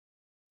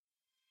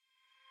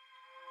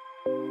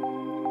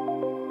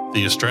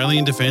the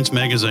Australian Defence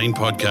Magazine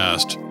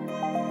podcast.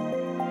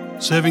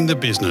 Serving the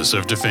business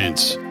of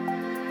defence.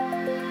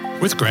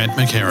 With Grant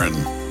McHerron.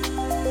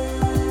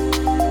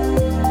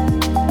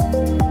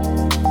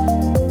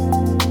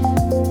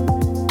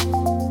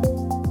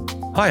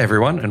 Hi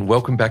everyone and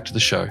welcome back to the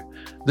show.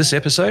 This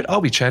episode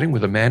I'll be chatting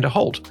with Amanda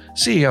Holt,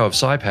 CEO of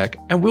SIPAC,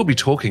 and we'll be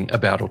talking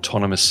about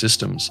autonomous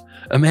systems.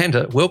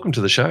 Amanda, welcome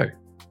to the show.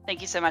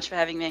 Thank you so much for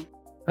having me.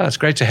 It's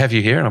great to have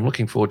you here, and I'm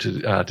looking forward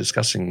to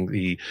discussing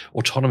the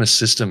autonomous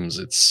systems.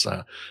 It's,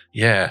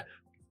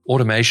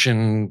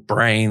 automation,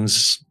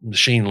 brains,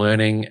 machine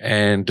learning,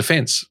 and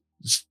defense.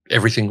 It's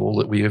everything, all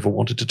that we ever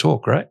wanted to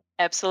talk, right?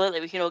 Absolutely.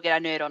 We can all get our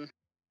nerd on.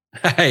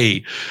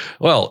 Hey,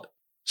 well,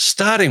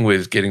 starting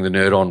with getting the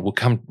nerd on,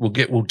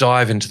 we'll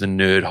dive into the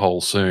nerd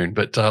hole soon.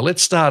 But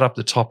let's start up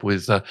the top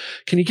with,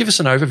 can you give us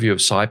an overview of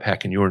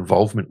SIPAC and your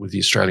involvement with the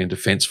Australian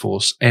Defence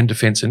Force and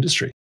defence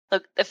industry?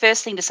 Look, the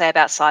first thing to say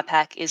about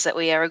SIPAC is that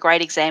we are a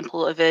great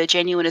example of a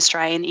genuine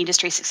Australian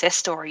industry success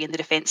story in the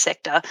defence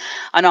sector.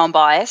 I know I'm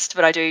biased,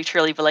 but I do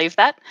truly believe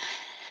that.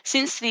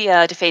 Since the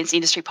Defence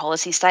Industry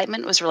Policy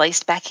Statement was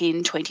released back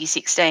in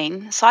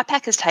 2016,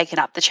 SIPAC has taken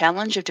up the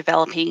challenge of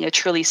developing a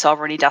truly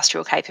sovereign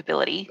industrial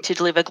capability to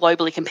deliver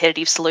globally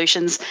competitive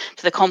solutions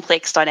to the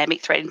complex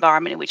dynamic threat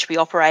environment in which we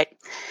operate.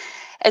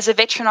 As a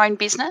veteran-owned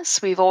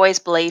business, we've always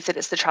believed that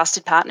it's the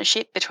trusted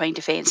partnership between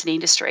defence and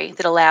industry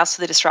that allows for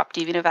the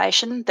disruptive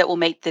innovation that will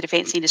meet the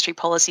defence industry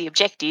policy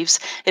objectives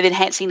of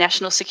enhancing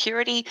national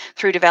security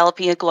through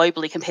developing a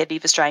globally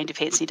competitive Australian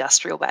defence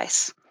industrial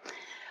base.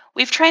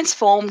 We've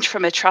transformed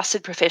from a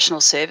trusted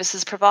professional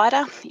services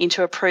provider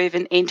into a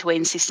proven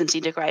end-to-end systems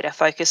integrator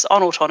focused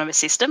on autonomous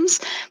systems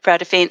for our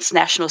defence,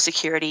 national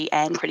security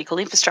and critical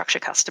infrastructure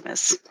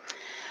customers.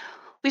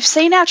 We've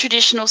seen our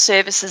traditional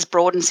services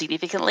broaden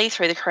significantly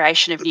through the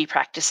creation of new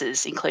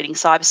practices, including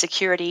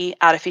cybersecurity,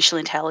 artificial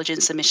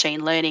intelligence and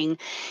machine learning,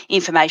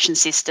 information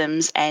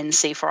systems, and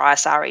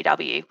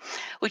C4ISR-EW,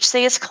 which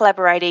see us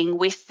collaborating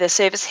with the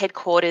service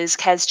headquarters,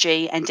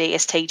 CASG and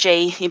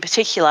DSTG in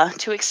particular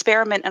to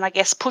experiment and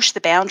push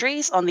the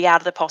boundaries on the art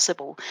of the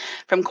possible,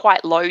 from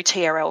quite low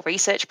TRL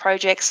research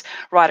projects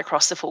right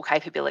across the full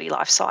capability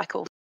life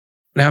cycle.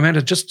 Now,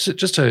 Amanda, just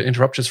to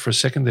interrupt just for a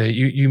second there,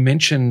 you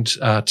mentioned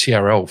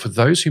TRL. For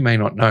those who may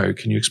not know,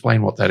 can you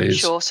explain what that is?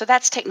 Sure. So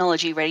that's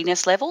technology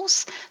readiness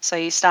levels. So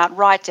you start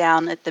right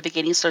down at the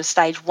beginning, sort of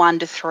stage 1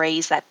 to 3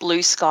 is that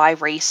blue sky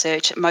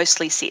research. It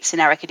mostly sits in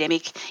our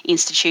academic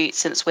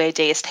institutes, and it's where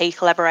DST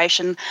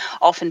collaboration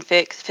often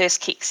first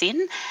kicks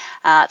in.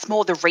 It's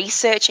more the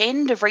research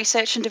end of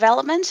research and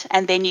development,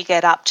 and then you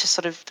get up to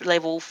sort of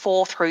level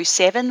 4 through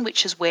 7,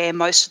 which is where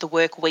most of the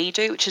work we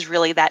do, which is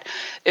really that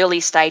early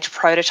stage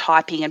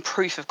prototyping and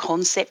proof of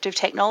concept of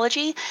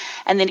technology.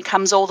 And then it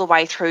comes all the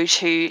way through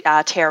to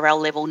TRL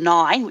level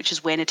 9, which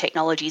is when a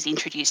technology is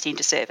introduced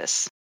into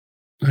service.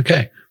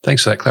 Okay,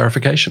 thanks for that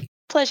clarification.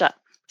 Pleasure.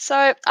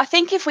 So I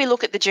think if we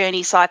look at the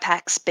journey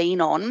SIPAC's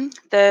been on,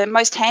 the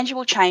most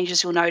tangible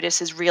changes you'll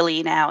notice is really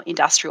in our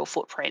industrial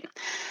footprint.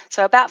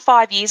 So about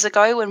 5 years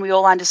ago, when we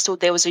all understood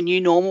there was a new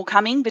normal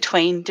coming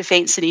between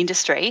defence and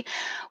industry,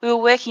 we were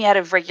working out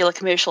of regular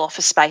commercial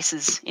office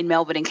spaces in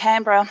Melbourne and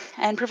Canberra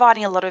and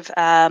providing a lot of,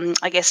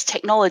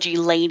 technology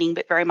leaning,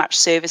 but very much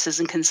services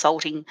and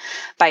consulting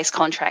based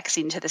contracts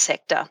into the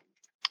sector.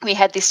 We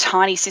had this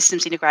tiny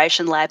systems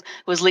integration lab.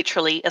 It was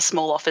literally a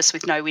small office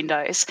with no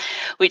windows,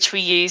 which we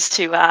used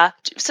to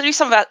do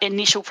some of our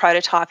initial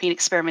prototyping and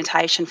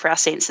experimentation for our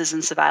sensors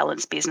and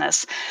surveillance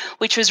business,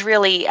 which was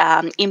really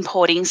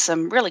importing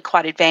some really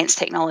quite advanced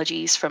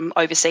technologies from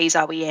overseas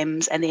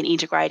OEMs and then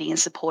integrating and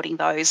supporting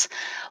those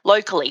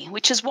locally,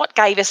 which is what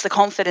gave us the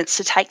confidence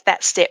to take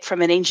that step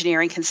from an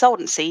engineering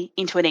consultancy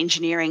into an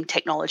engineering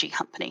technology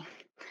company.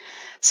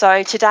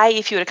 So today,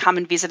 if you were to come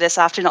and visit us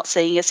after not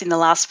seeing us in the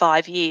last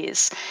 5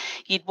 years,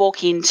 you'd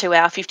walk into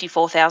our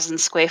 54,000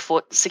 square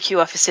foot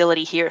secure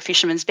facility here at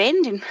Fisherman's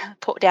Bend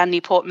down near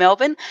Port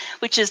Melbourne,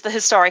 which is the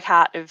historic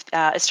heart of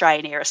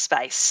Australian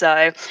aerospace.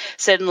 So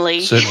certainly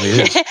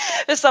is.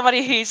 For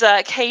somebody who's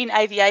a keen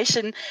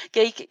aviation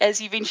geek,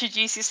 as you've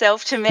introduced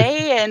yourself to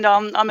me, and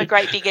I'm a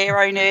great big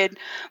aero nerd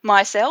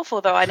myself,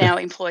 although I now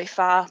employ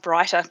far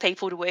brighter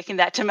people to work in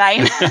that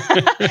domain.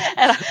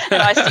 and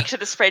I stick to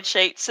the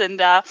spreadsheets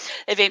and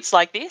events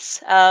like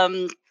this.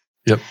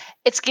 Yep.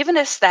 It's given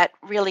us that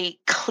really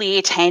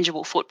clear,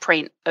 tangible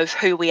footprint of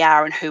who we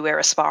are and who we're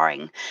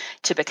aspiring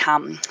to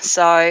become.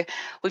 So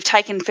we've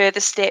taken further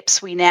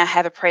steps. We now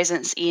have a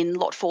presence in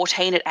Lot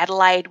 14 at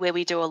Adelaide, where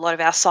we do a lot of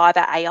our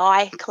cyber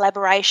AI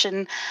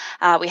collaboration.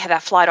 We have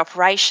our Flight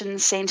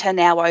Operations Centre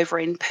now over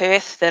in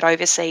Perth that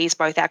oversees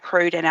both our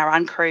crewed and our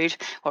uncrewed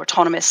or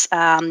autonomous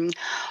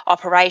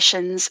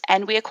operations.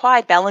 And we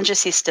acquired Ballinger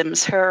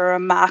Systems, who are a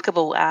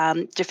remarkable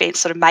defence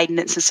sort of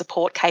maintenance and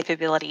support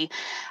capability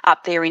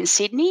up there in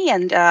Sydney,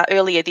 and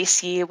earlier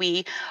this year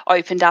we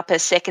opened up a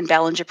second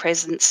Ballinger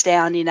presence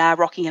down in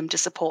Rockingham to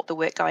support the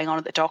work going on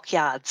at the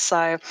dockyards.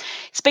 So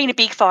it's been a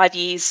big 5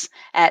 years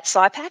at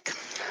SIPAC.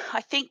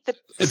 I think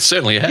it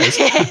certainly has.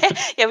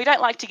 Yeah, we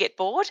don't like to get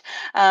bored.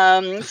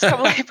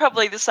 It's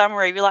probably the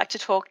summary. We like to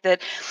talk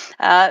that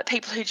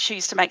people who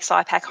choose to make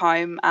SIPAC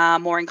home are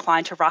more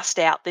inclined to rust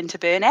out than to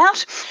burn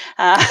out.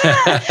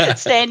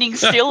 Standing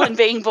still and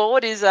being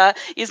bored is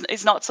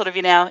not sort of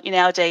in our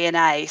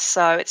DNA.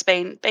 So it's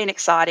been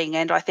exciting,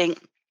 and I think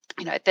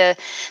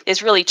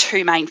there's really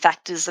two main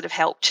factors that have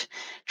helped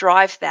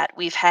drive that.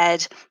 We've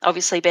had,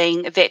 obviously,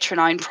 being a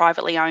veteran-owned,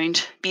 privately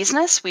owned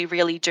business, we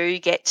really do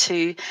get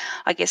to,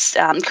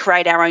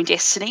 create our own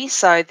destiny.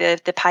 So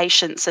the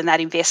patience and that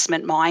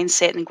investment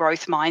mindset and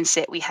growth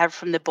mindset we have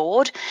from the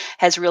board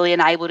has really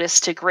enabled us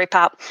to grip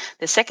up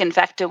the second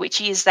factor,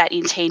 which is that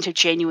intent of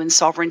genuine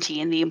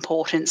sovereignty and the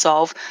importance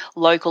of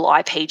local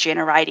IP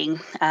generating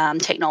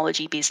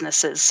technology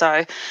businesses.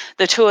 So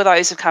the two of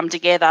those have come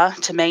together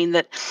to mean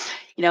that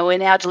we're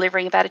now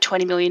delivering about a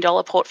 $20 million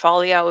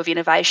portfolio of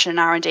innovation and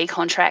R&D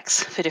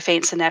contracts for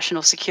defence and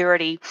national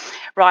security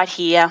right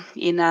here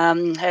in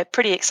a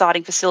pretty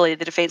exciting facility,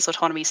 the Defence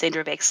Autonomy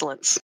Centre of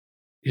Excellence.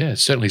 Yeah, it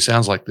certainly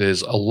sounds like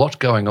there's a lot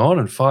going on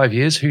in 5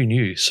 years. Who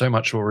knew? So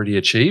much already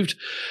achieved.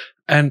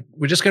 And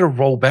we're just going to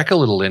roll back a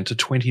little into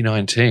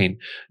 2019.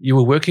 You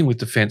were working with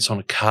Defence on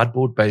a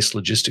cardboard-based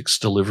logistics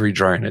delivery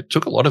drone. It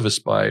took a lot of us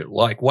by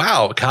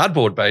wow,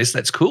 cardboard-based,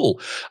 that's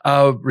cool.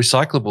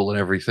 Recyclable and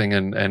everything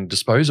and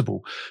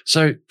disposable.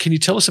 So can you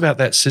tell us about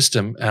that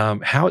system,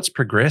 how it's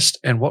progressed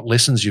and what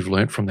lessons you've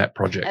learned from that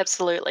project?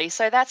 Absolutely.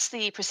 So that's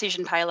the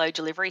Precision Payload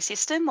Delivery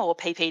System, or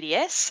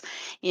PPDS.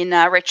 In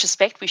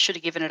retrospect, we should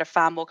have given it a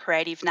far more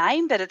creative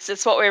name, but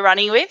it's what we're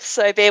running with,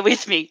 so bear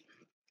with me.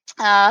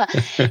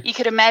 You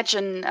could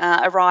imagine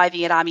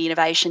arriving at Army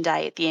Innovation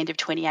Day at the end of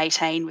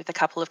 2018 with a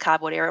couple of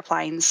cardboard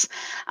aeroplanes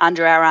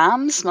under our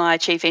arms. My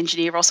chief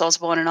engineer, Ross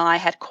Osborne, and I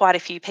had quite a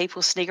few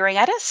people sniggering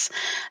at us.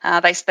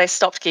 They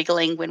stopped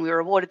giggling when we were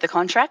awarded the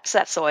contract, so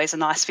that's always a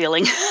nice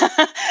feeling.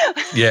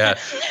 Yeah.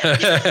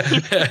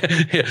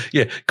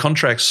 Yeah.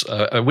 Contracts,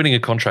 winning a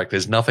contract,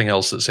 there's nothing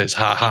else that says,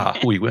 ha ha,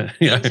 we win.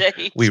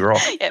 We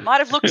rock. Yeah, it might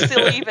have looked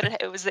silly,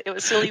 but it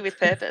was silly with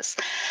purpose.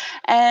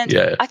 And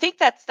I think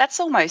that's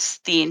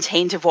almost the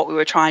intent of what we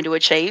were trying to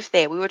achieve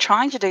there. We were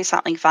trying to do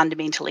something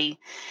fundamentally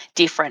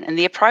different, and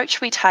the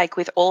approach we take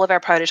with all of our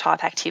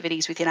prototype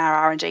activities within our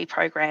R&D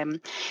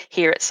program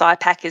here at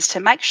SIPAC is to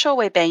make sure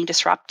we're being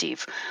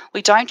disruptive.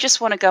 We don't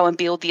just want to go and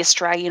build the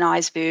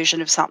Australianised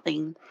version of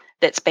something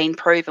that's been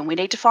proven. We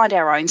need to find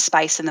our own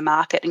space in the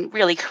market and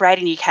really create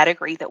a new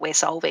category that we're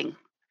solving.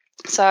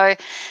 So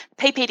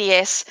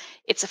PPDS,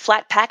 it's a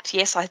flat-packed,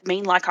 yes, I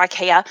mean like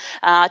IKEA,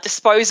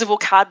 disposable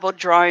cardboard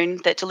drone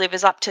that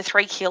delivers up to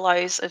 3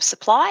 kilos of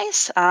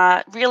supplies,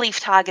 really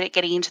targeted at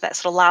getting into that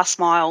sort of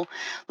last-mile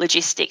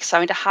logistics,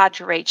 so into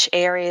hard-to-reach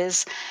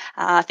areas.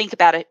 Think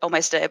about it,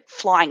 almost a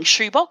flying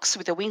shoebox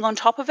with a wing on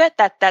top of it.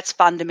 That's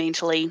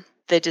fundamentally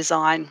the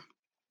design.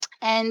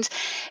 And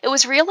it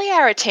was really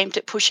our attempt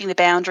at pushing the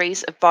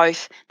boundaries of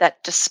both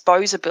that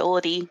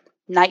disposability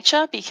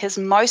nature, because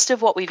most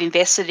of what we've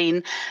invested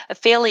in are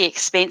fairly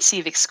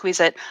expensive,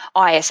 exquisite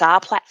ISR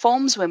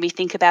platforms when we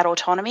think about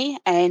autonomy,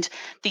 and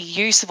the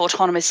use of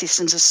autonomous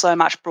systems is so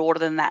much broader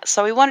than that.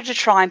 So we wanted to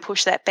try and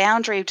push that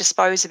boundary of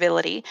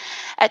disposability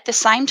at the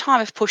same time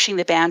of pushing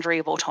the boundary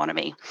of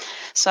autonomy.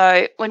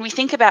 So when we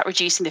think about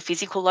reducing the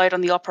physical load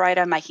on the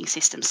operator, making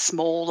systems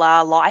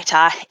smaller,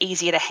 lighter,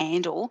 easier to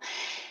handle,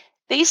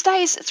 these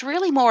days, it's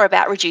really more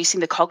about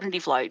reducing the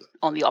cognitive load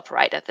on the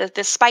operator.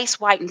 The space,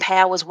 weight and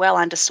power is well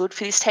understood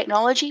for this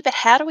technology, but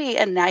how do we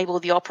enable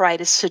the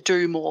operators to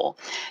do more?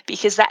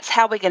 Because that's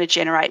how we're going to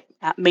generate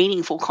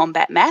meaningful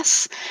combat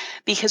mass,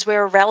 because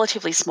we're a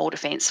relatively small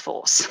defence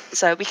force.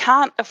 So we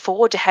can't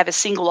afford to have a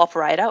single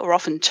operator, or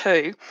often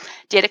two,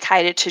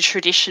 dedicated to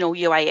traditional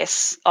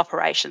UAS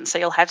operations. So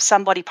you'll have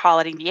somebody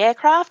piloting the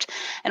aircraft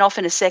and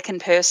often a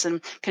second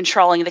person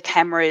controlling the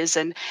cameras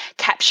and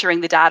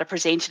capturing the data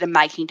presented and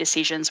making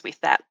decisions with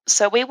that.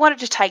 So we wanted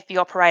to take the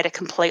operator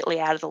completely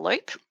out of the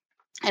loop.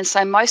 And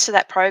so most of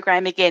that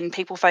program, again,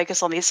 people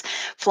focus on this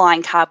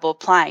flying cardboard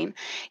plane.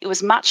 It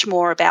was much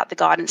more about the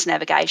guidance,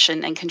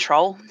 navigation and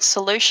control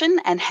solution,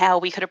 and how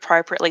we could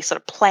appropriately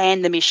sort of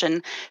plan the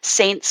mission,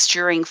 sense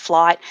during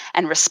flight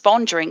and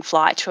respond during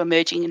flight to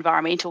emerging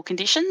environmental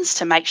conditions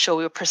to make sure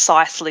we were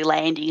precisely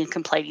landing and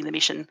completing the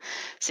mission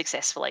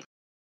successfully.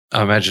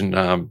 I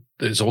imagine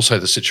there's also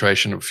the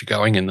situation if you're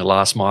going in the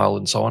last mile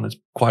and so on, it's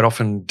quite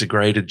often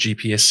degraded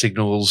GPS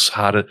signals,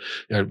 harder.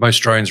 Most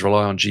drones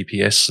rely on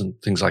GPS and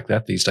things like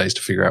that these days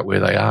to figure out where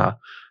they are.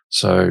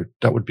 So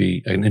that would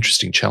be an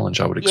interesting challenge,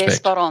 I would expect. Yeah,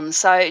 spot on.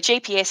 So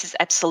GPS is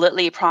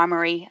absolutely a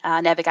primary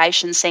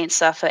navigation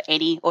sensor for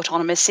any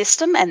autonomous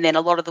system. And then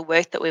a lot of the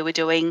work that we were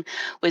doing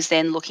was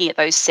then looking at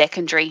those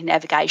secondary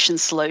navigation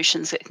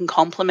solutions that can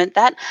complement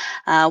that.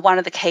 One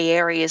of the key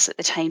areas that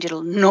the team did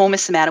an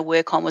enormous amount of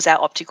work on was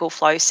our optical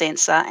flow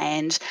sensor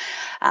and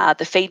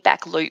the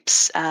feedback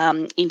loops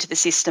into the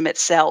system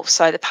itself.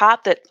 So the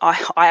part that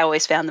I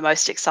always found the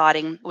most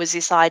exciting was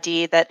this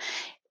idea that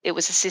it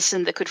was a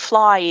system that could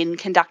fly in,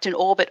 conduct an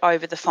orbit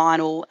over the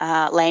final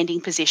landing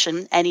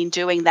position, and in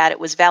doing that, it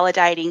was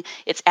validating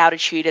its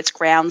altitude, its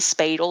ground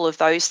speed, all of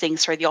those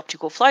things through the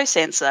optical flow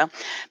sensor,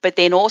 but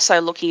then also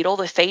looking at all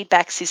the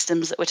feedback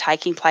systems that were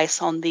taking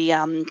place on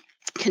the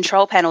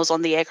control panels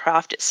on the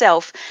aircraft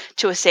itself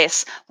to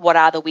assess what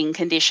are the wind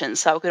conditions,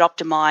 so it could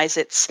optimise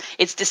its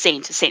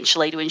descent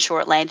essentially to ensure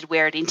it landed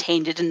where it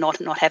intended and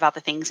not have other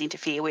things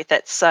interfere with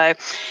it. So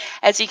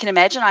as you can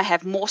imagine, I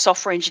have more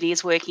software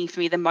engineers working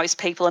for me than most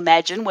people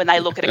imagine when they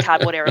look at a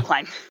cardboard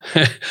aeroplane.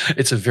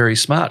 It's a very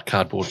smart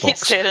cardboard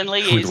box. It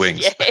certainly with is.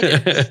 wings.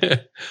 Yes.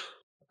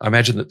 I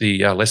imagine that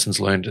the lessons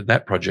learned in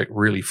that project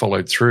really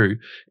followed through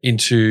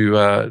into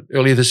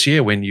earlier this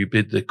year when you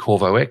bid the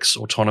Corvo-X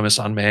autonomous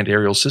unmanned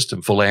aerial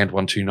system for Land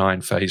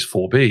 129 Phase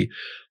 4B.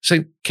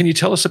 So can you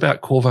tell us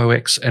about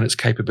Corvo-X and its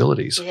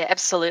capabilities? Yeah,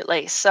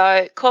 absolutely.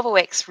 So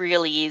Corvo-X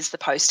really is the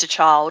poster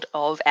child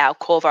of our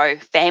Corvo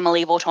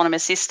family of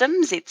autonomous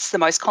systems. It's the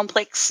most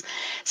complex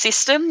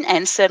system,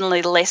 and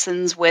certainly the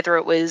lessons, whether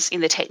it was in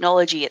the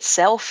technology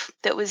itself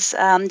that was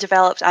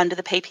developed under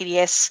the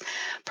PPDS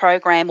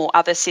program or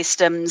other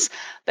systems.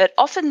 But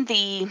often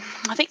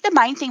I think the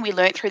main thing we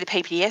learnt through the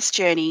PPDS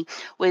journey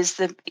was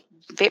the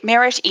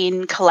merit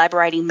in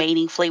collaborating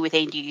meaningfully with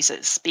end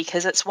users,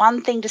 because it's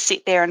one thing to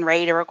sit there and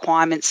read a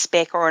requirements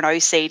spec or an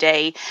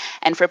OCD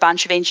and for a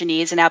bunch of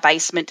engineers in our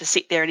basement to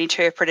sit there and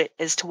interpret it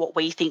as to what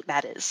we think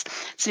matters.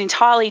 It's an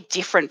entirely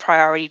different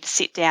priority to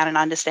sit down and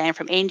understand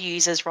from end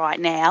users right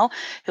now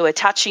who are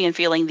touching and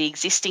feeling the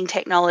existing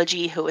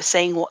technology, who are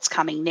seeing what's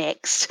coming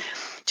next,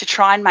 to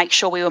try and make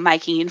sure we were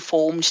making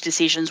informed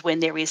decisions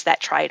when there is that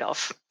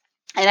trade-off.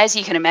 And as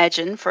you can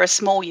imagine, for a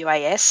small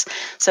UAS,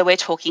 so we're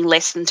talking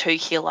less than 2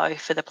 kilo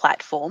for the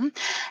platform,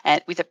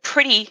 and with a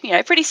pretty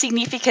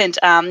significant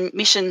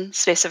mission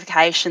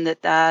specification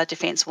that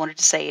Defence wanted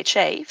to see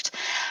achieved.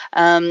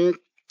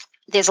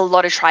 There's a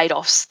lot of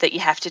trade-offs that you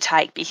have to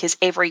take because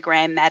every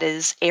gram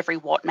matters, every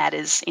watt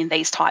matters in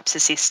these types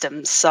of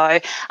systems.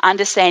 So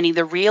understanding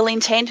the real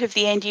intent of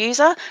the end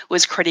user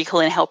was critical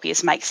in helping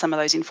us make some of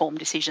those informed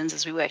decisions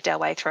as we worked our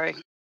way through.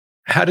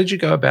 How did you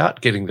go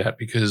about getting that?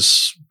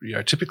 Because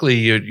typically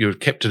you're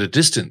kept at a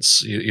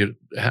distance.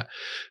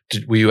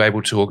 Were you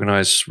able to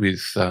organise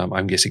with,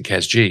 I'm guessing,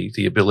 CASG,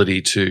 the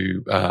ability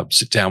to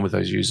sit down with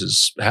those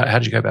users? How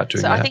did you go about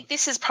doing that? So I think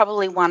this is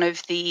probably one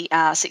of the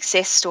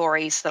success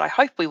stories that I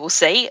hope we will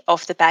see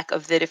off the back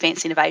of the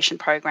Defence Innovation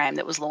Program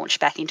that was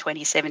launched back in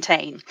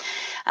 2017.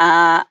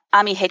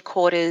 Army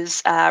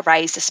Headquarters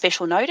raised a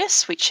special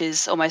notice, which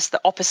is almost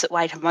the opposite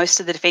way to most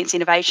of the Defence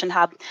Innovation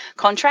Hub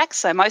contracts.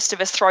 So most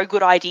of us throw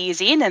good ideas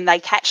in and they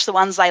catch the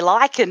ones they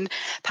like and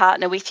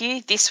partner with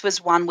you. This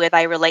was one where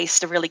they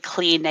released a really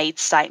clear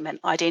needs statement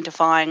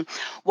identifying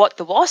what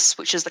the WASP,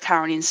 which is the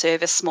current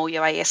in-service small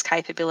UAS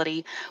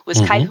capability,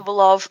 was capable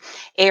of,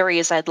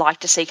 areas they'd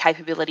like to see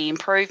capability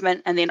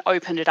improvement, and then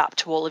opened it up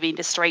to all of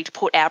industry to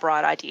put our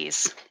bright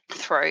ideas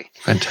through.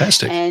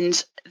 Fantastic.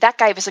 And that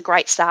gave us a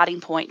great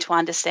starting point to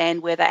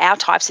understand whether our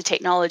types of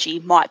technology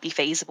might be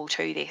feasible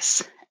to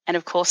this. And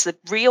of course, the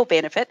real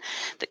benefit,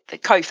 the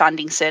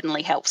co-funding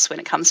certainly helps when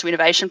it comes to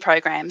innovation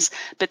programs,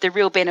 but the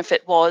real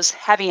benefit was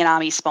having an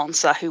Army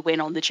sponsor who went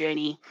on the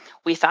journey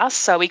with us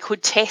so we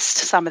could test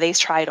some of these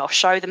trade-offs,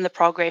 show them the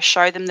progress,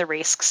 show them the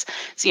risks.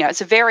 So,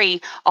 it's a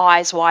very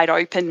eyes wide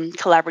open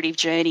collaborative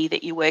journey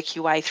that you work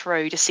your way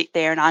through to sit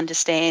there and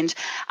understand,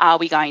 are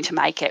we going to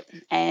make it?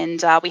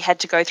 And we had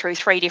to go through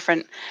 3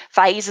 different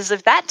phases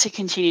of that to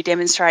continue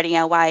demonstrating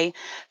our way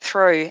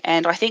through.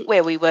 And I think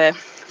where we were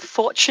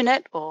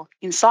fortunate or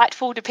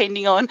insightful,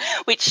 depending on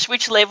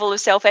which level of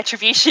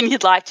self-attribution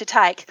you'd like to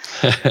take.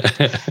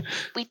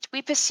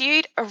 we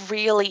pursued a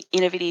really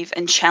innovative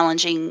and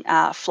challenging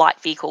flight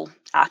vehicle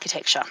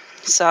architecture.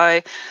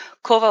 So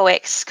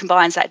Corvo-X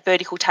combines that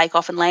vertical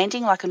takeoff and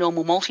landing like a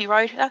normal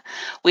multi-rotor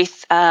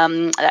with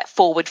that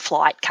forward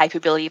flight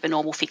capability of a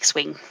normal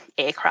fixed-wing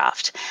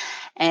aircraft.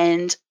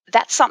 And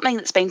that's something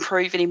that's been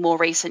proven in more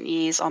recent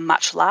years on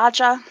much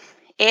larger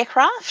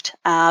aircraft,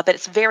 but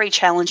it's very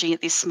challenging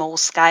at this small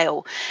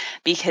scale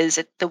because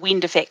the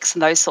wind effects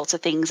and those sorts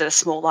of things at a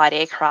small light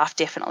aircraft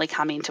definitely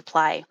come into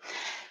play.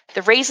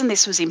 The reason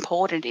this was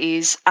important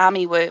is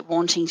Army were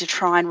wanting to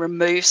try and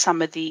remove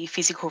some of the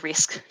physical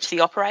risk to the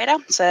operator.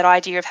 So that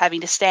idea of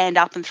having to stand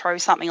up and throw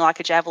something like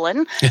a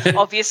javelin,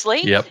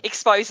 obviously,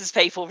 exposes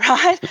people,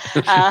 right?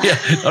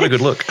 Not a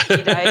good look.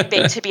 But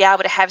to be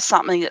able to have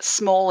something that's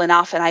small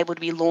enough and able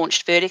to be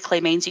launched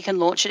vertically means you can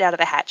launch it out of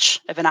the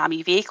hatch of an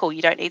Army vehicle.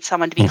 You don't need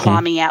someone to be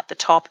climbing out the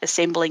top,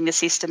 assembling the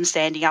system,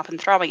 standing up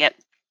and throwing it.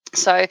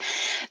 So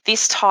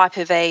this type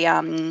of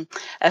a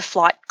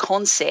flight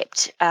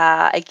concept,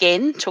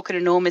 again, took an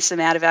enormous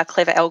amount of our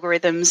clever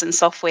algorithms and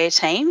software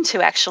team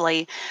to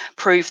actually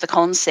prove the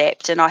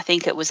concept. And I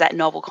think it was that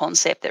novel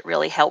concept that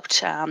really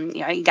helped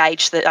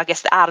engage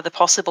the art of the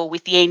possible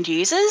with the end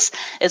users,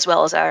 as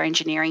well as our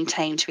engineering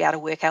team, to be able to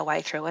work our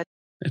way through it.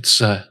 It's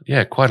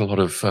quite a lot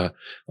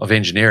of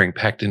engineering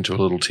packed into a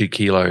little 2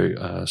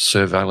 kilo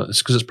surveillance,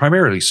 because it's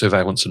primarily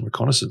surveillance and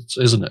reconnaissance,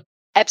 isn't it?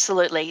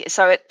 Absolutely.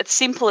 So at its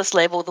simplest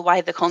level, the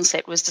way the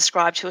concept was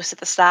described to us at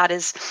the start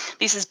is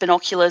this is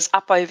binoculars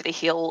up over the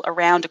hill,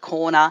 around a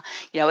corner.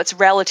 It's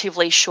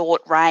relatively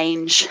short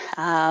range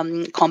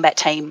combat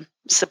team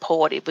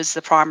support. It was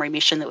the primary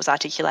mission that was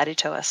articulated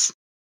to us.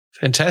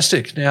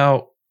 Fantastic.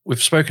 Now,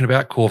 we've spoken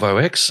about Corvo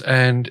X,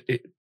 and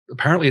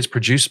apparently it's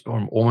produced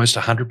on almost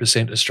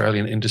 100%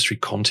 Australian industry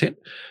content.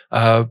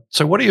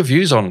 So what are your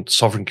views on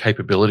sovereign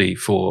capability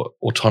for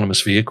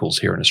autonomous vehicles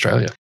here in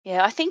Australia?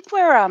 Yeah, I think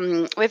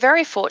we're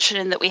very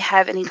fortunate in that we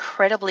have an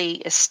incredibly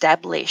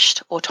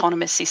established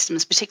autonomous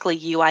systems, particularly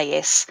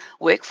UAS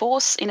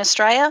workforce in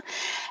Australia,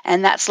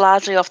 and that's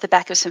largely off the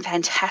back of some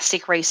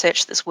fantastic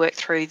research that's worked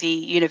through the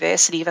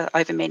university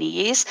over many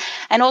years,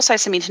 and also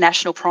some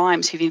international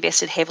primes who've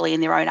invested heavily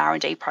in their own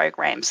R&D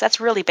programs.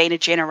 That's really been a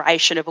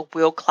generation of a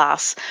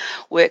world-class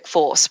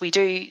workforce. We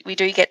do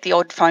get the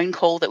odd phone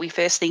call that we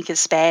first think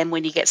is spam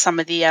when you get some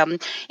of the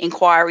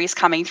inquiries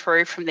coming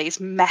through from these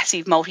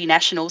massive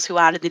multinationals who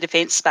aren't in the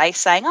defence space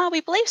saying, we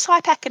believe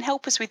SIPAC can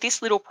help us with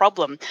this little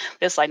problem.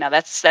 It's like, no,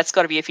 that's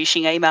got to be a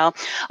phishing email.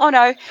 Oh,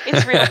 no,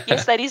 it's real.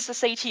 Yes, that is the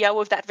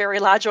CTO of that very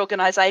large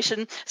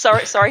organisation.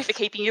 Sorry for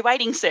keeping you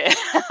waiting, sir.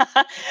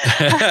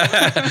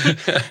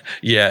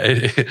 Yeah,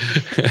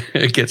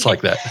 it gets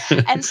like that.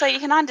 And so you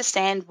can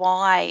understand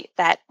why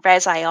that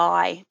RAS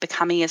AI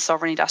becoming a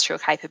sovereign industrial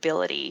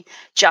capability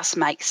just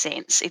makes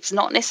sense. It's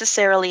not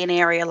necessarily an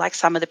area like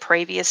some of the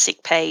previous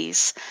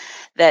SICPs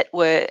that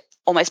were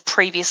almost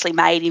previously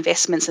made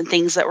investments and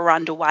things that were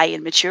underway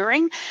and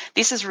maturing.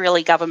 This is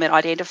really government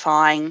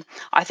identifying,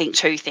 I think,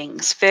 2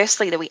 things.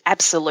 Firstly, that we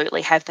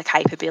absolutely have the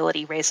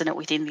capability resonant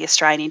within the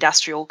Australian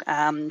industrial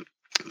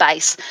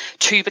base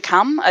to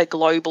become a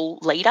global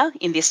leader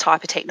in this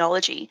type of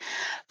technology,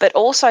 but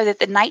also that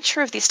the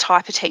nature of this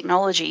type of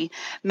technology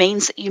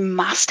means that you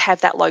must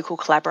have that local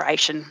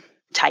collaboration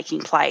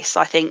taking place.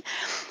 I think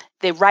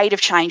the rate of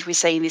change we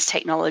see in this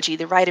technology,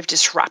 the rate of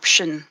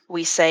disruption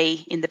we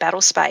see in the battle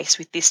space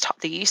with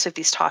the use of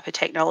this type of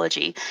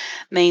technology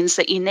means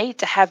that you need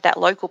to have that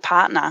local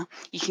partner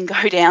you can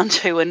go down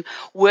to and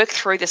work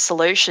through the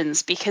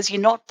solutions, because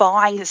you're not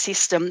buying the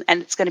system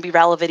and it's going to be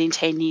relevant in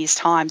 10 years'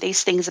 time.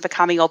 These things are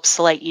becoming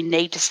obsolete. You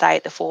need to stay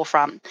at the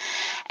forefront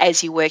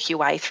as you work your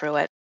way through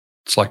it.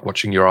 It's like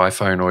watching your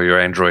iPhone or your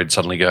Android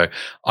suddenly go,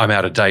 I'm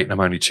out of date and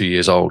I'm only 2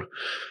 years old.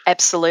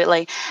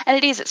 Absolutely. And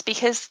it is. It's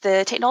because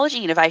the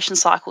technology innovation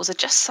cycles are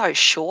just so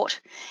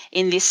short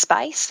in this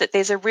space that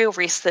there's a real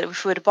risk that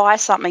if we were to buy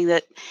something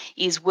that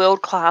is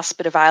world-class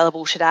but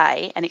available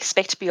today and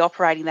expect to be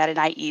operating that in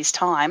 8 years'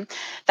 time,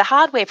 the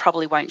hardware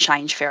probably won't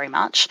change very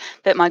much.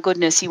 But my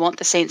goodness, you want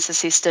the sensor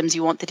systems,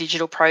 you want the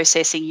digital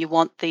processing, you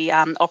want the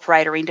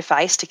operator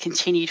interface to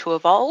continue to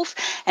evolve.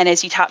 And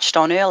as you touched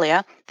on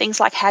earlier, things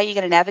like how you're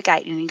going to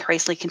navigate in an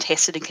increasingly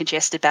contested and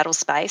congested battle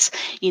space,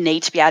 you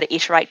need to be able to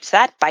iterate to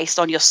that based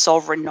on your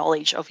sovereign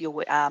knowledge of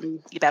your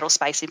battle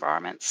space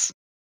environments.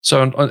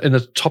 So in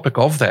the topic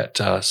of that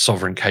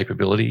sovereign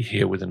capability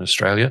here within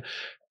Australia,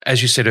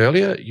 as you said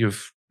earlier,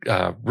 you've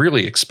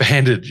really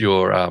expanded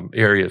your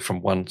area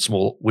from one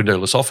small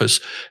windowless office.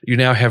 You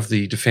now have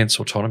the Defence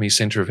Autonomy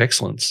Centre of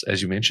Excellence,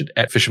 as you mentioned,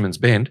 at Fisherman's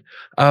Bend.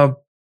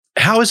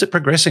 How is it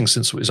progressing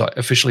since it was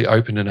officially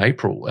opened in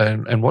April?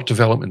 And what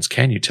developments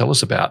can you tell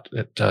us about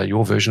at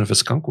your version of a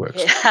Skunk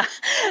Works? Yeah.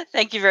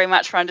 Thank you very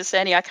much for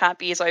understanding. I can't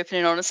be as open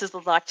and honest as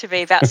I'd like to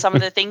be about some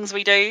of the things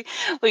we do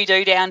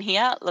down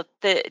here. Look,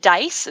 the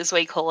DACE, as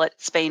we call it,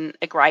 it's been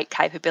a great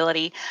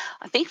capability,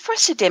 I think, for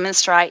us to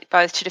demonstrate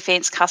both to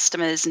defence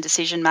customers and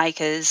decision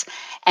makers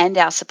and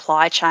our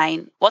supply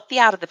chain what the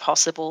art of the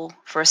possible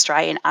for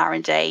Australian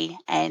R&D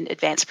and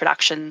advanced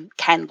production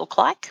can look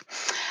like.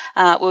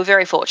 We were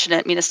very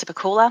fortunate. Minister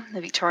Pakula,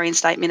 the Victorian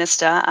State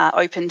Minister,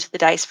 opened the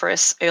DACE for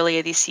us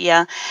earlier this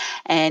year,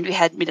 and we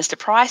had Minister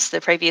Price,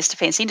 the previous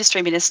Defence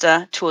Industry Minister,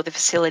 tour the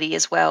facility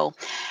as well.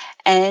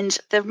 And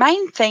the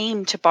main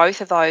theme to both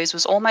of those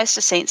was almost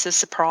a sense of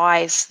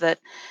surprise that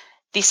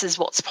this is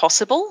what's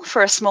possible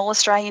for a small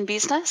Australian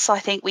business. I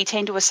think we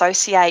tend to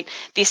associate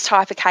this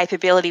type of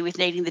capability with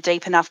needing the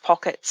deep enough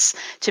pockets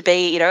to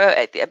be,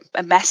 a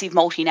massive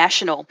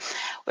multinational.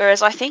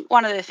 Whereas I think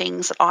one of the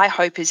things that I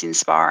hope is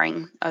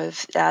inspiring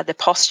of the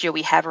posture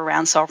we have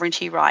around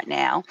sovereignty right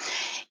now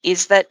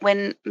is that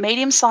when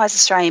medium-sized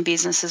Australian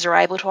businesses are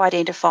able to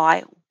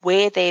identify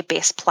where they're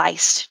best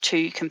placed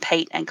to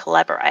compete and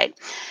collaborate,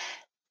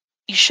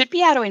 you should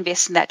be able to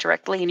invest in that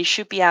directly, and you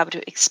should be able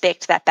to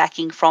expect that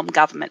backing from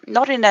government,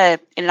 not in an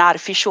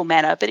artificial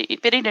manner, but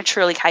in a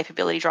truly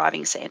capability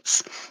driving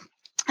sense.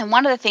 And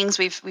one of the things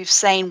we've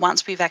seen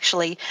once we've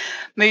actually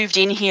moved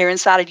in here and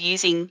started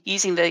using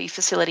the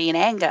facility in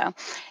anger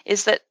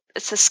is that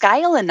it's the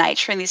scale and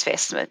nature in this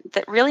investment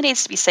that really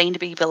needs to be seen to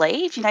be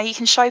believed. You know, you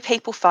can show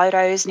people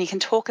photos and you can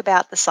talk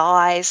about the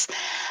size,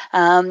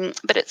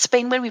 but it's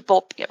been when we've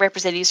brought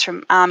representatives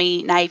from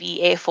Army,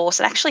 Navy, Air Force,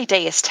 and actually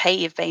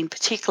DST have been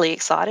particularly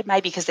excited,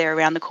 maybe because they're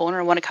around the corner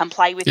and want to come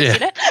play with us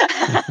in it.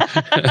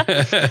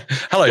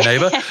 Hello,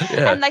 neighbour.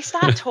 Yeah. And they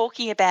start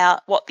talking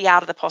about what the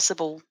art of the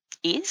possible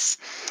is.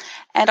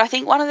 And I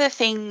think one of the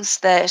things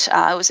that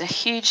it was a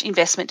huge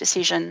investment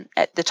decision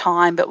at the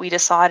time, but we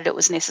decided it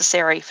was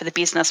necessary for the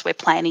business we're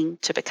planning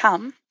to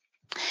become.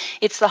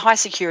 It's the high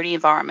security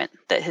environment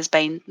that has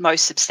been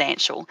most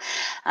substantial.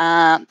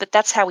 But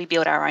that's how we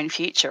build our own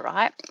future,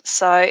 right?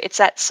 So it's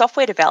that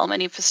software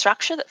development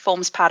infrastructure that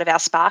forms part of our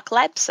Spark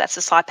Labs. That's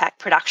the SIPAC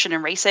Production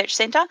and Research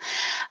Centre,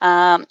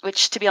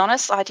 which, to be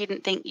honest, I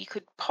didn't think you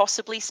could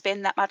possibly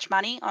spend that much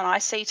money on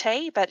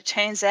ICT, but it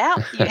turns out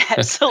you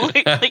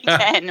absolutely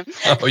can.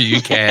 Oh,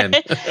 you can.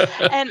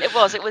 And it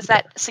was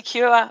that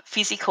secure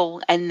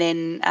physical and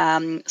then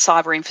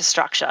cyber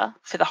infrastructure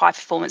for the high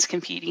performance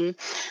computing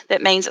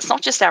that means it's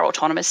not just our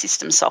autonomous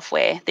system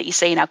software that you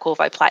see in our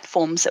Corvo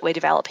platforms that we're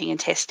developing and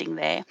testing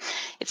there.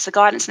 It's the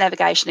guidance,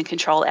 navigation and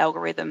control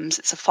algorithms.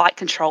 It's the flight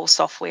control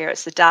software.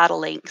 It's the data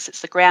links.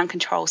 It's the ground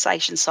control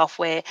station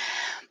software.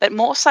 But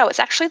more so, it's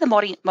actually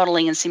the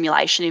modelling and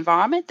simulation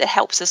environment that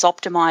helps us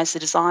optimise the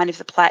design of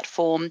the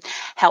platform,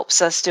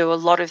 helps us do a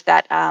lot of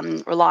that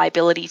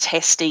reliability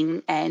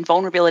testing and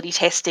vulnerability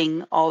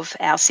testing of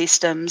our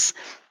systems.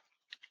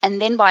 And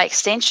then by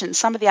extension,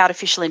 some of the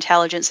artificial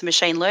intelligence and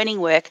machine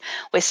learning work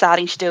we're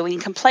starting to do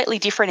in completely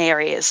different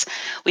areas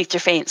with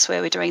defence,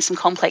 where we're doing some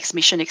complex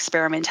mission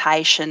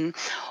experimentation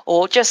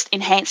or just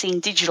enhancing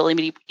digital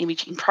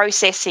imaging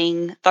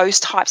processing, those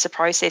types of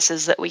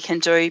processes that we can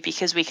do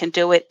because we can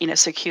do it in a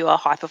secure,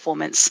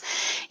 high-performance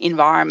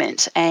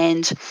environment.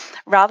 And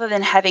rather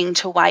than having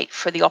to wait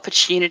for the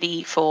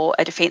opportunity for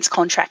a defence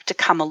contract to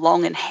come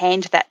along and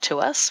hand that to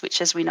us,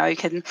 which, as we know,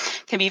 can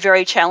be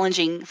very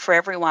challenging for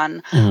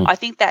everyone, I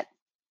think that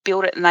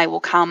build it and they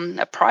will come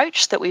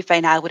approach that we've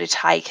been able to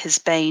take has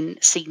been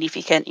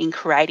significant in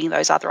creating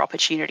those other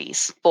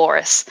opportunities for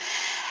us.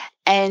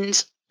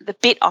 And the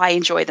bit I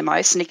enjoy the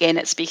most, and again,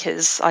 it's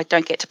because I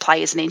don't get to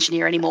play as an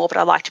engineer anymore, but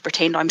I like to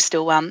pretend I'm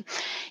still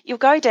you'll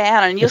go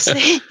down and you'll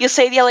see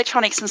the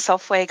electronics and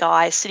software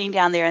guys sitting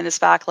down there in the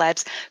Spark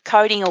Labs,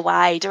 coding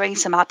away, doing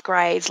some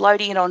upgrades,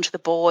 loading it onto the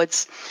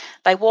boards.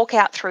 They walk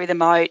out through the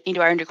moat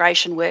into our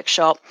integration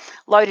workshop,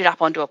 load it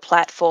up onto a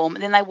platform,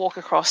 and then they walk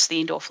across the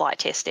indoor flight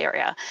test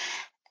area.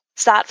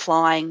 Start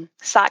flying,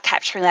 start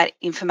capturing that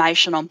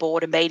information on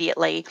board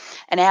immediately.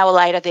 An hour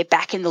later, they're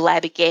back in the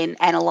lab again,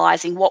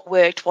 analysing what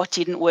worked, what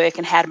didn't work,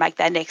 and how to make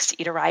that next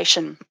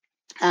iteration.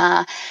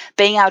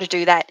 Being able to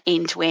do that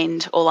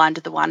end-to-end all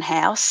under the one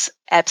house,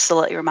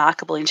 absolutely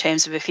remarkable in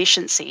terms of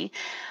efficiency.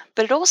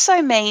 But it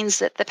also means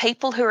that the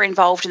people who are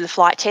involved in the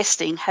flight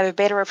testing have a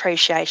better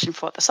appreciation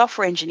for what the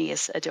software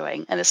engineers are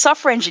doing. And the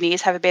software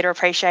engineers have a better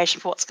appreciation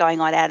for what's going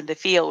on out in the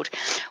field.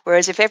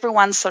 Whereas if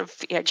everyone's sort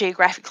of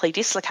geographically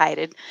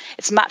dislocated,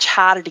 it's much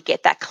harder to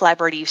get that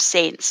collaborative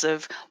sense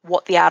of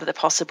what the art of the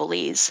possible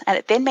is. And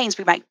it then means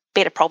we make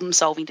better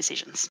problem-solving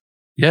decisions.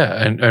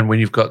 Yeah, and when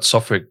you've got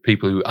software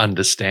people who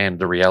understand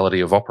the reality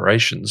of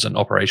operations and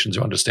operations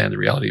who understand the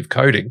reality of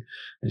coding,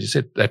 as you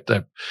said,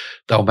 that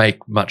they'll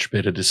make much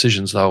better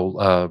decisions.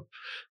 They'll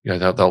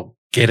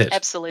get it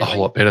absolutely a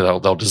whole lot better.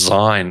 They'll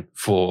design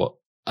for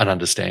an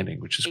understanding,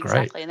 which is great.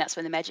 Exactly, and that's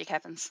when the magic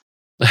happens.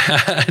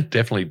 It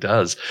definitely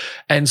does.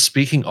 And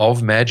speaking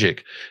of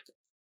magic,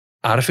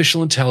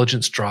 artificial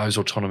intelligence drives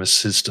autonomous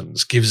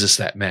systems, gives us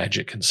that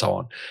magic and so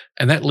on.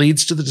 And that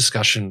leads to the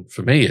discussion,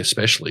 for me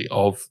especially,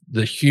 of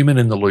the human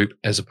in the loop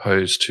as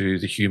opposed to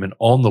the human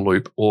on the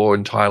loop or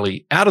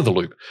entirely out of the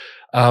loop,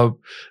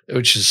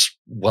 which is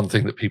one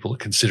thing that people are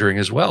considering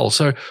as well.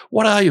 So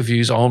what are your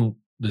views on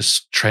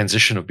this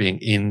transition of being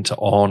in to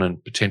on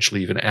and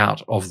potentially even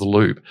out of the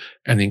loop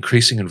and the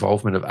increasing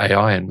involvement of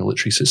AI in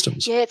military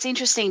systems? Yeah, it's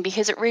interesting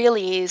because it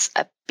really is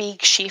a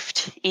big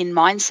shift in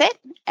mindset.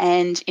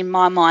 And in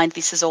my mind,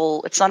 it's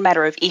not a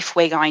matter of if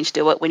we're going to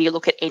do it. When you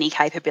look at any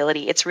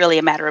capability, it's really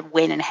a matter of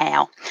when and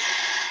how.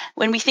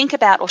 When we think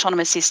about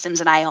autonomous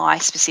systems and AI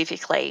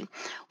specifically,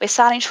 we're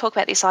starting to talk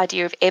about this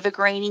idea of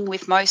evergreening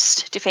with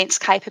most defence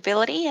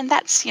capability, and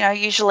that's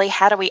usually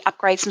how do we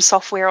upgrade some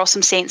software or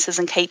some sensors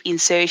and keep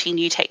inserting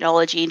new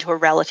technology into a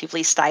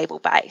relatively stable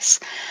base.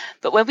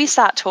 But when we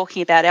start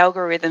talking about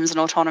algorithms and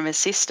autonomous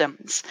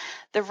systems,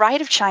 the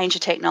rate of change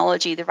of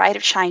technology, the rate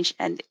of change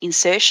and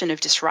insertion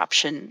of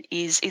disruption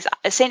is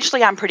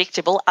essentially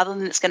unpredictable, other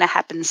than it's going to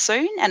happen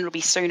soon, and it'll be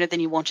sooner than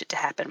you want it to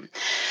happen.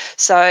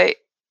 So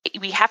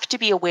we have to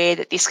be aware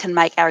that this can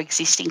make our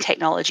existing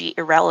technology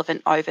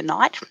irrelevant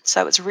overnight.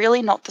 So it's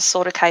really not the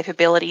sort of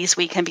capabilities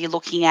we can be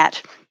looking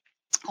at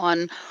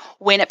on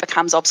when it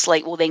becomes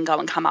obsolete, we'll then go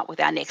and come up with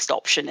our next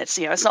option. It's,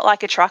 it's not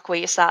like a truck where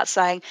you start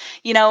saying,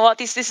 you know what,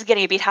 this is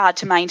getting a bit hard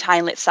to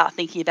maintain. Let's start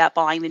thinking about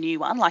buying the new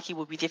one, like you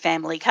would with your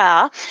family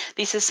car.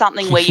 This is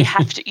something where you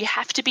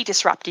have to be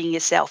disrupting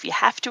yourself. You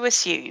have to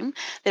assume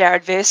that our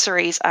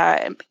adversaries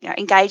are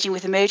engaging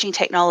with emerging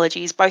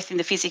technologies, both in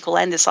the physical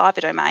and the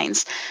cyber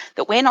domains,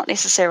 that we're not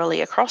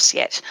necessarily across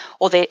yet,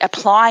 or they're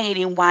applying it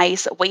in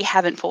ways that we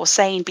haven't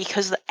foreseen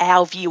because of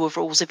our view of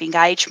rules of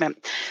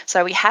engagement.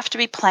 So we have to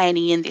be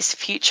planning in this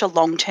future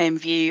long-term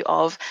view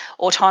of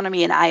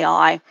autonomy and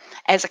AI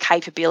as a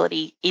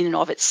capability in and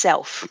of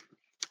itself.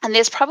 And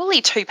there's probably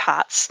two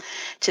parts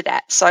to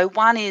that. So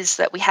one is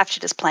that we have to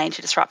just plan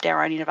to disrupt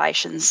our own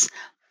innovations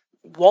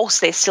whilst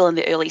they're still in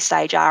the early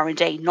stage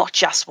R&D, not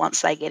just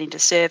once they get into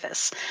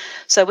service.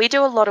 So we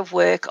do a lot of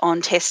work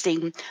on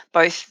testing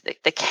both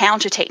the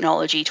counter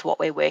technology to what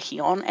we're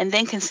working on, and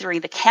then considering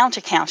the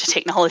counter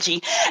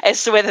technology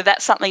as to whether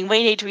that's something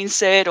we need to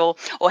insert or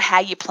how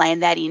you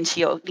plan that into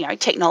your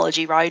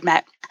technology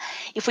roadmap.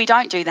 If we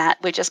don't do that,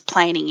 we're just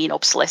planning in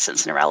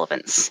obsolescence and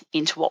irrelevance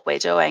into what we're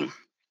doing.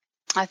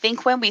 I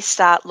think when we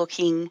start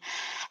looking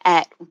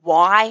at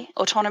why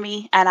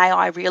autonomy and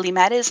AI really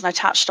matters, and I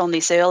touched on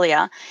this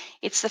earlier,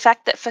 it's the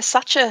fact that for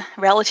such a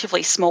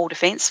relatively small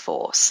defence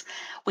force,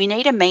 we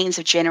need a means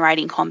of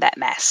generating combat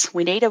mass.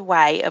 We need a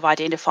way of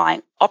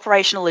identifying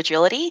operational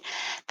agility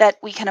that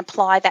we can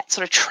apply that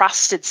sort of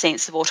trusted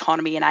sense of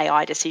autonomy and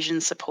AI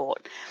decision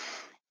support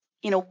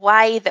in a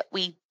way that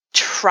we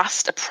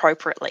trust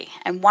appropriately.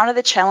 And one of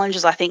the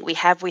challenges I think we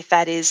have with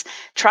that is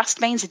trust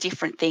means a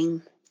different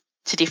thing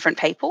to different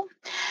people.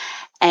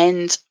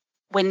 And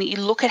when you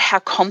look at how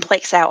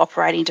complex our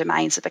operating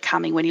domains are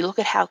becoming, when you look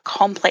at how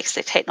complex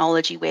the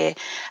technology we're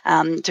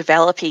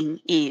developing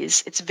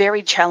is, it's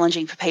very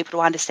challenging for people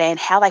to understand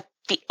how they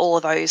fit all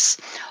those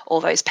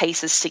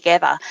pieces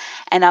together.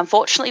 And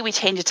unfortunately, we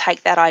tend to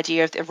take that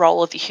idea of the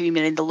role of the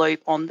human in the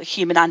loop on the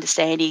human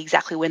understanding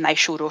exactly when they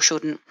should or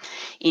shouldn't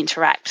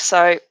interact.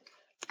 So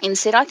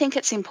instead, I think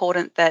it's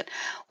important that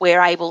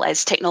we're able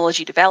as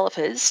technology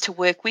developers to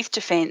work with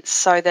Defence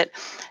so that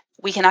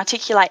we can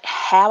articulate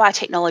how our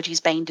technology is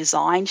being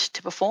designed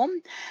to perform,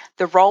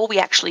 the role we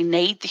actually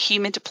need the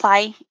human to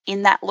play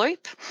in that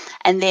loop,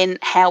 and then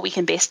how we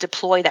can best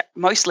deploy that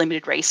most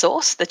limited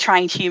resource, the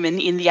trained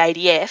human in the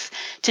ADF,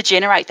 to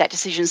generate that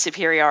decision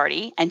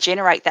superiority and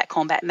generate that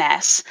combat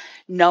mass,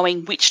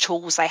 knowing which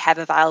tools they have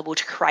available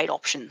to create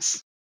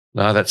options.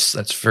 No, that's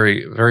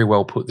very, very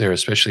well put there,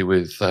 especially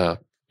with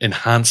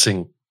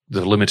enhancing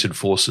the limited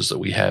forces that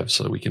we have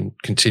so that we can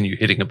continue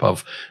hitting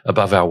above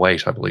our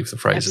weight, I believe the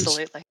phrase is.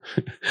 Absolutely.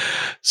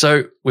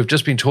 So we've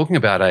just been talking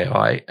about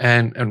AI,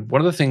 and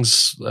one of the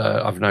things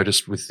I've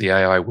noticed with the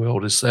AI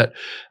world is that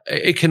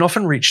it can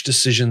often reach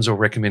decisions or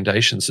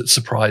recommendations that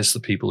surprise the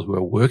people who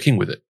are working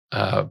with it.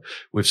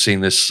 We've seen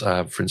this,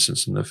 for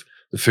instance, in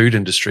the food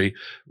industry,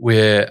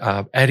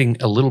 where adding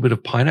a little bit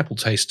of pineapple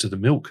taste to the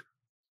milk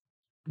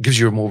gives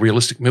you a more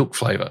realistic milk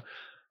flavor.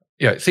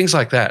 Things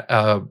like that,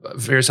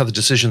 various other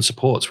decision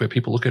supports where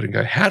people look at it and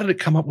go, how did it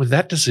come up with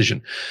that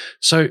decision?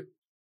 So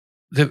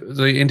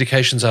the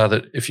indications are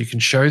that if you can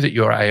show that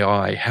your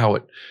AI, how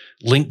it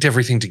linked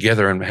everything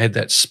together and had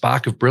that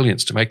spark of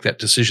brilliance to make that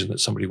decision that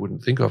somebody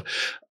wouldn't think of.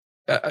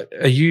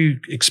 Are you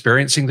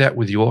experiencing that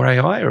with your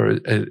AI, or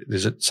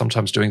is it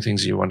sometimes doing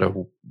things and you wonder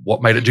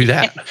what made it do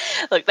that?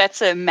 Look,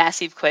 that's a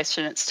massive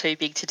question. It's too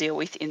big to deal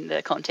with in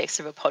the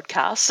context of a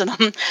podcast,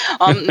 and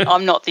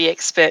I'm not the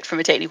expert from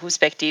a technical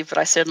perspective, but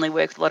I certainly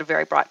work with a lot of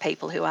very bright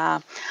people who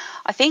are.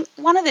 I think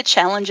one of the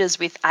challenges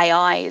with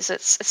AI is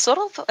it's sort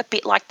of a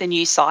bit like the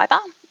new cyber.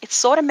 It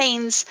sort of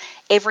means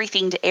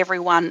everything to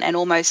everyone and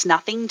almost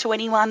nothing to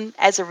anyone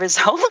as a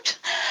result.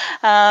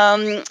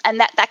 And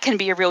that can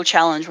be a real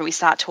challenge when we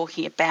start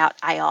talking about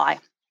AI.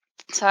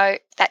 So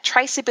that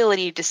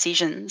traceability of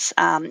decisions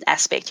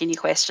aspect in your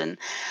question,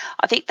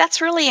 I think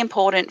that's really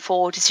important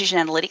for decision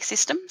analytic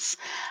systems.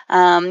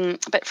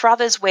 But for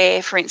others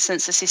where, for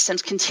instance, the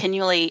system's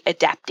continually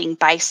adapting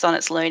based on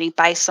its learning,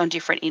 based on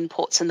different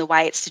inputs and the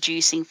way it's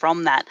deducing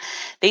from that,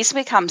 these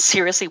become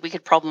seriously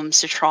wicked problems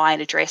to try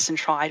and address and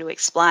try to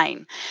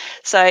explain.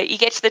 So you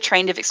get to the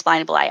trend of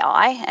explainable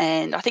AI,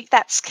 and I think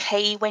that's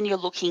key when you're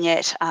looking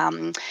at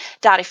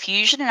data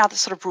fusion and other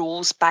sort of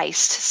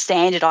rules-based,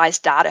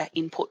 standardised data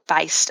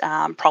input-based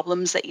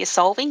problems that you're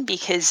solving,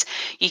 because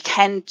you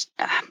can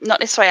not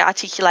necessarily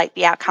articulate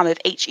the outcome of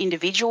each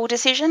individual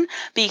decision,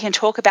 but you can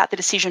talk about the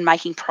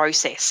decision-making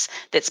process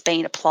that's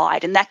been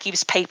applied, and that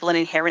gives people an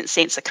inherent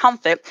sense of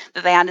comfort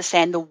that they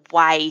understand the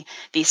way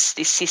this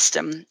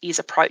system is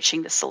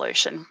approaching the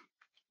solution.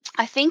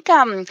 I think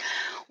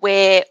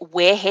where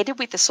we're headed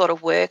with the sort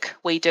of work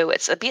we do,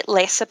 it's a bit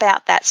less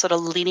about that sort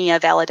of linear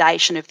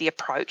validation of the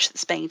approach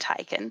that's being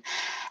taken.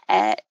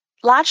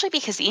 Largely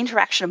because the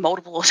interaction of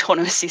multiple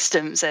autonomous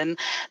systems and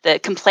the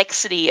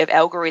complexity of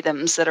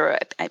algorithms that are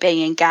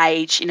being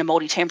engaged in a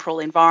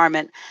multi-temporal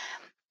environment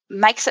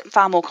makes it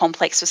far more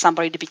complex for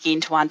somebody to begin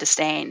to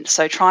understand.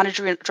 So trying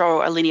to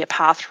draw a linear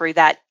path through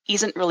that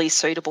isn't really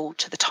suitable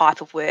to the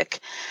type of work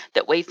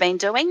that we've been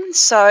doing.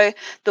 So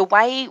the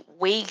way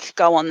we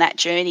go on that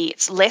journey,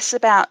 it's less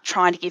about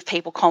trying to give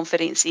people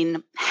confidence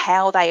in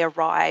how they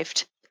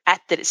arrived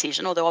at the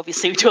decision, although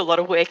obviously we do a lot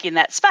of work in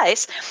that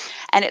space.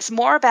 And it's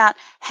more about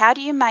how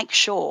do you make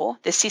sure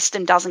the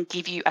system doesn't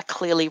give you a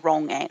clearly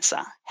wrong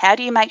answer? How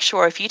do you make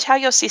sure if you tell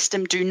your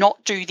system do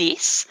not do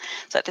this,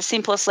 so at the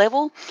simplest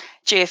level,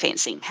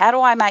 geofencing, how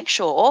do I make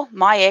sure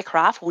my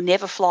aircraft will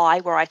never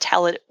fly where I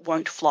tell it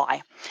won't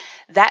fly?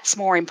 That's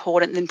more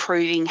important than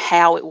proving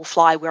how it will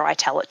fly where I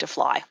tell it to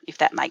fly, if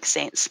that makes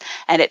sense.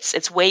 And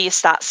it's where you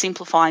start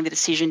simplifying the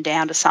decision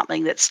down to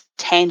something that's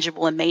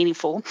tangible and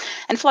meaningful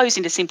and flows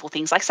into simple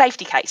things like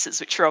safety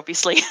cases, which are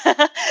obviously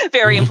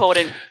very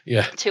important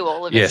to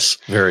all of us. Yes,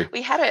 very.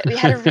 We had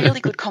a really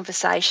good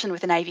conversation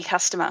with a Navy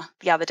customer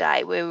the other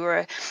day where we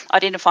were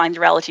identifying the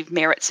relative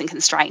merits and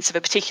constraints of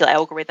a particular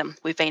algorithm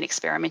we've been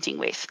experimenting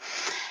with.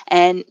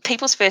 And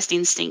people's first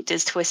instinct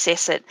is to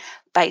assess it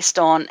based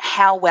on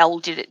how well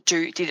did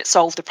it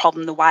solve the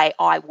problem the way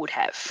I would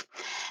have.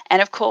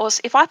 And of course,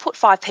 if I put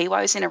 5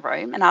 PWOs in a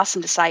room and ask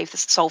them to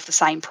solve the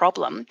same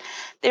problem,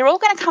 they're all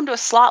going to come to a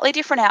slightly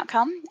different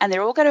outcome and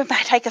they're all going to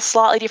take a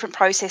slightly different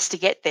process to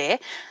get there.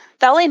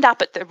 They'll end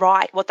up at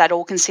what they'd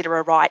all consider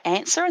a right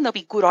answer, and there'll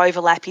be good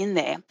overlap in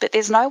there. But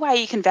there's no way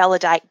you can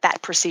validate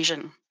that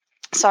precision.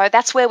 So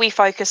that's where we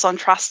focus on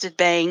trusted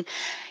being.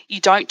 You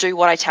don't do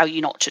what I tell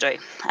you not to do.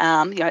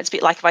 It's a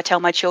bit like if I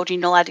tell my children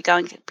you're not allowed to go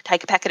and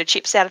take a packet of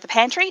chips out of the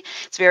pantry.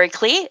 It's very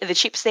clear. Are the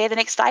chips there the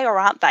next day or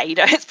aren't they?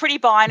 It's pretty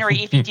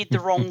binary if you did the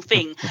wrong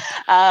thing.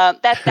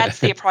 That's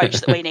the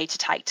approach that we need to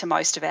take to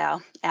most of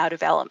our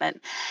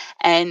development.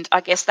 And I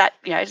guess that,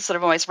 to sort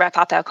of almost wrap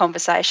up our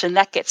conversation,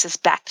 that gets us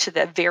back to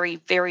the very,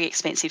 very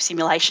expensive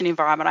simulation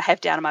environment I have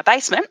down in my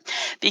basement,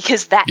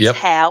 because that's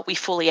how we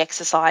fully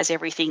exercise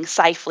everything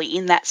safely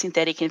in that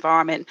synthetic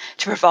environment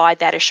to provide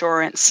that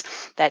assurance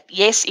that,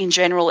 yes, in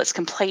general, it's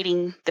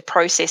completing the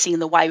processing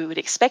in the way we would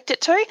expect it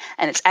to,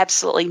 and it's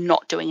absolutely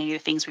not doing any of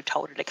the things we've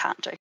told it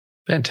can't do.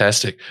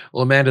 Fantastic.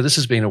 Well, Amanda, this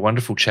has been a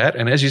wonderful chat.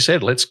 And as you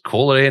said, let's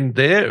call it end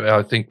there.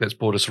 I think that's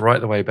brought us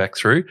right the way back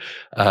through.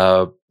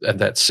 And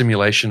that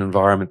simulation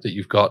environment that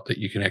you've got that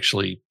you can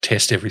actually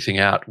test everything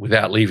out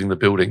without leaving the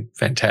building.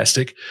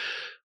 Fantastic.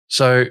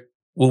 So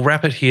we'll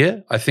wrap it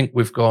here. I think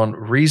we've gone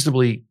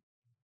reasonably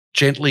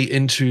gently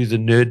into the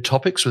nerd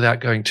topics without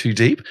going too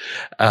deep.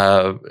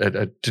 I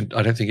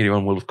don't think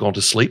anyone will have gone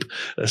to sleep.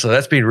 So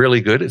that's been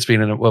really good. It's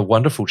been a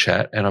wonderful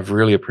chat, and I've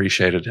really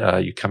appreciated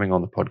you coming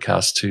on the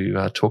podcast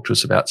to talk to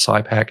us about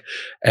SciPack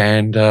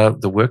and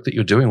the work that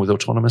you're doing with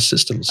autonomous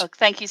systems. Oh,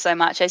 thank you so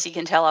much. As you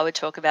can tell, I would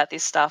talk about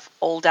this stuff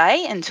all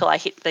day until I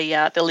hit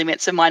the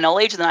limits of my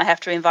knowledge, and then I have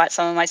to invite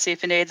some of my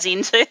super nerds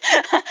in to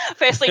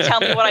firstly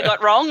tell me what I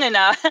got wrong and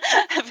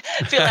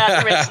fill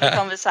out the rest of the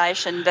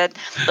conversation. But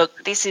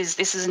look, this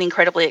is an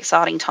incredibly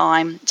exciting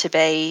time to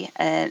be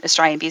an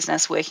Australian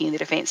business working in the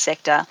defence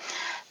sector.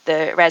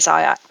 The RAS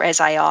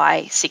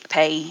AI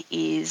SICP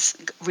is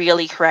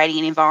really creating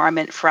an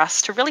environment for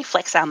us to really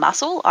flex our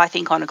muscle, I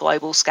think, on a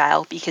global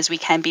scale, because we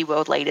can be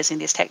world leaders in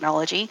this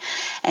technology.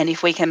 And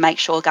if we can make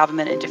sure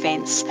government and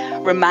defence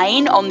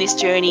remain on this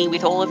journey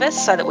with all of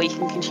us so that we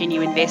can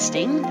continue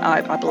investing,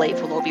 I believe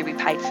we'll all be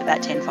repaid for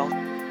that tenfold.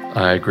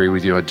 I agree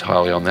with you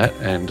entirely on that.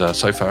 And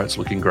so far it's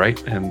looking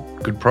great and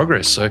good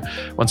progress. So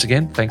once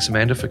again, thanks,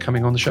 Amanda, for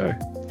coming on the show.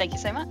 Thank you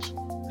so much.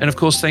 And of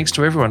course, thanks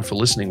to everyone for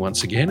listening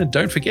once again. And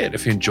don't forget,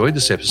 if you enjoyed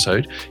this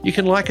episode, you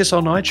can like us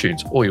on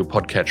iTunes or your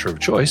podcatcher of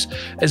choice,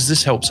 as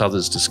this helps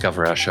others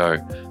discover our show.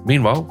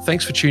 Meanwhile,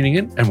 thanks for tuning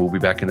in, and we'll be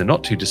back in the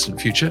not too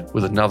distant future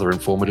with another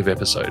informative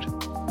episode.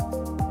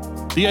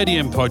 The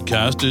ADM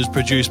podcast is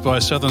produced by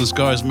Southern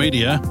Skies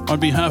Media on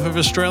behalf of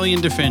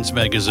Australian Defence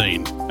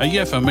Magazine, a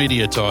YAFA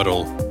media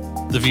title.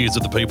 The views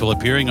of the people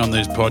appearing on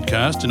this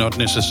podcast do not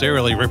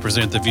necessarily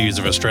represent the views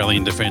of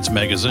Australian Defence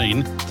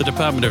Magazine, the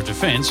Department of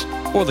Defence,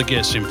 or the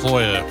guest's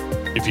employer.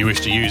 If you wish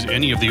to use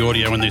any of the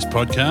audio in this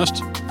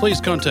podcast, please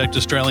contact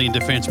Australian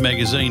Defence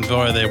Magazine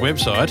via their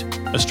website,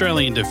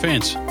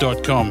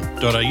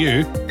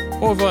 australiandefence.com.au,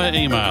 or via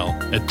email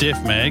at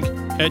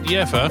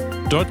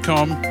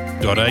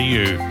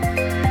defmag@yafa.com.au.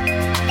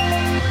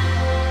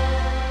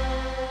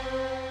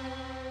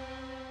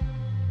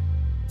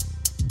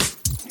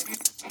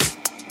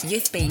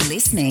 You've been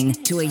listening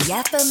to a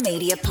YAFA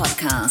Media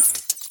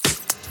podcast.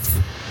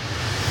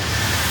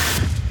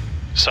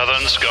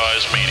 Southern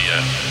Skies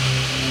Media.